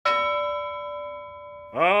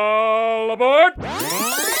All aboard!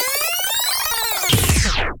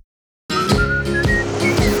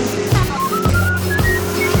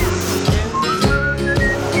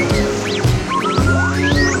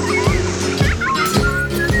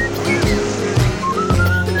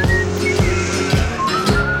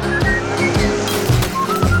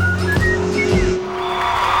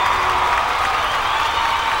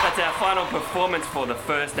 Final performance for the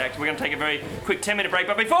first act. We're going to take a very quick 10-minute break,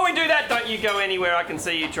 but before we do that, don't you go anywhere. I can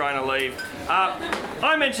see you trying to leave.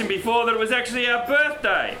 I mentioned before that it was actually our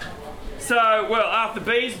birthday. So, well, Arthur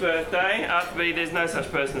B's birthday. Arthur B, there's no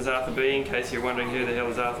such person as Arthur B, in case you're wondering who the hell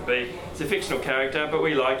is Arthur B. He's a fictional character, but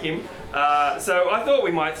we like him. So I thought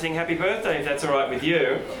we might sing happy birthday, if that's all right with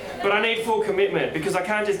you. But I need full commitment, because I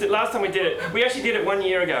can't just... Last time we did it, we actually did it 1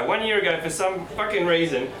 year ago. 1 year ago, for some fucking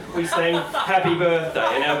reason, we sang happy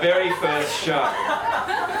birthday in our very first show.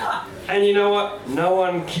 And you know what? No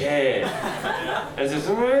one cared. It's just...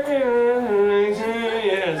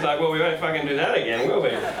 Yeah, it's like, well, we won't fucking do that again, will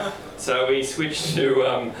we? So we switched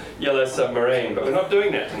to Yellow Submarine, but we're not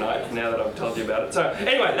doing that tonight, now that I've told you about it. So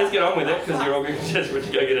anyway, let's get on with it, because you're all desperate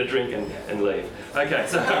to go get a drink and leave. Okay,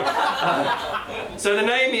 so the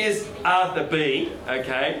name is Arthur B,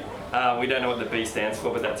 okay? We don't know what the B stands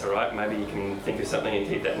for, but that's all right. Maybe you can think of something and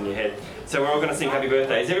keep that in your head. So we're all going to sing happy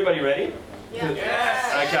birthday. Is everybody ready? Yeah.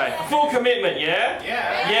 Yes. Okay, full commitment, yeah?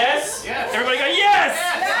 Yeah. Yes? Yes. Everybody go, yes!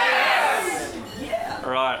 Yes! Yes!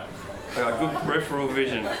 All right. I got good peripheral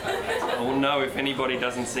vision. I will know if anybody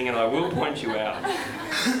doesn't sing and I will point you out.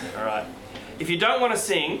 All right. If you don't want to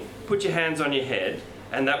sing, put your hands on your head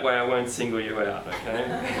and that way I won't single you out, okay?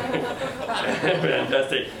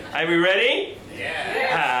 Fantastic. Are we ready? Yeah.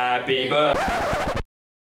 Happy birthday.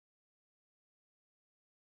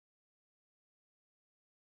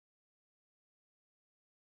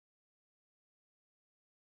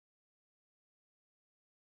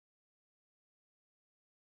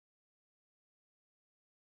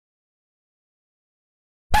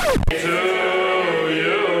 To you.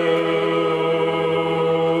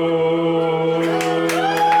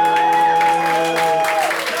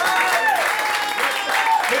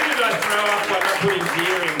 Who did I throw up by not putting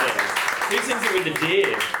deer in there? Who sings it with the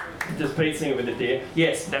deer? Does Pete sing it with the deer?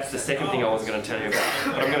 Yes, that's the second thing I was going to tell you about.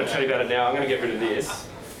 But I'm going to tell you about it now. I'm going to get rid of this.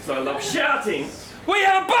 Because I love shouting. We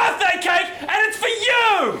have a birthday cake and it's for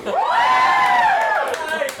you!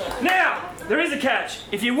 Now, there is a catch.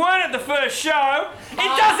 If you weren't at the first show, it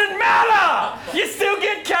doesn't matter! You still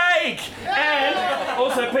get cake! And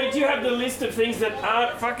also, Pete, do you have the list of things that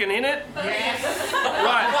aren't fucking in it? Yes.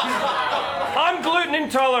 Right. I'm gluten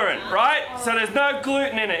intolerant, right? So there's no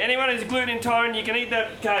gluten in it. Anyone who's gluten intolerant, you can eat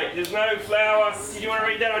that cake. There's no flour. Do you want to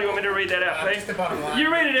read that or do you want me to read that out, Pete? Just the bottom line.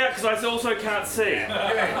 You read it out because I also can't see.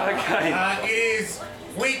 Okay. It is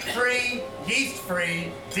wheat-free,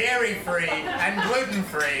 yeast-free, dairy-free, and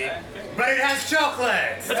gluten-free, but it has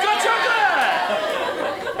chocolate! It's got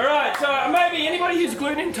chocolate! Alright, so maybe anybody who's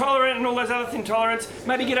gluten intolerant and all those other intolerants,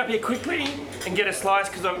 maybe get up here quickly and get a slice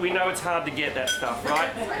because we know it's hard to get that stuff,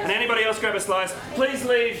 right? And anybody else grab a slice. Please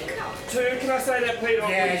leave 2. Can I say that, Pete?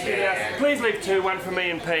 Yeah. Please leave 2, 1 for me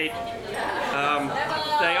and Pete.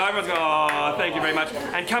 Everyone's going, oh, thank you very much.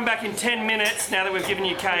 And come back in 10 minutes, now that we've given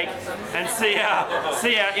you cake, and see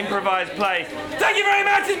our improvised play. Thank you very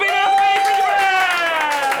much, it's been awesome.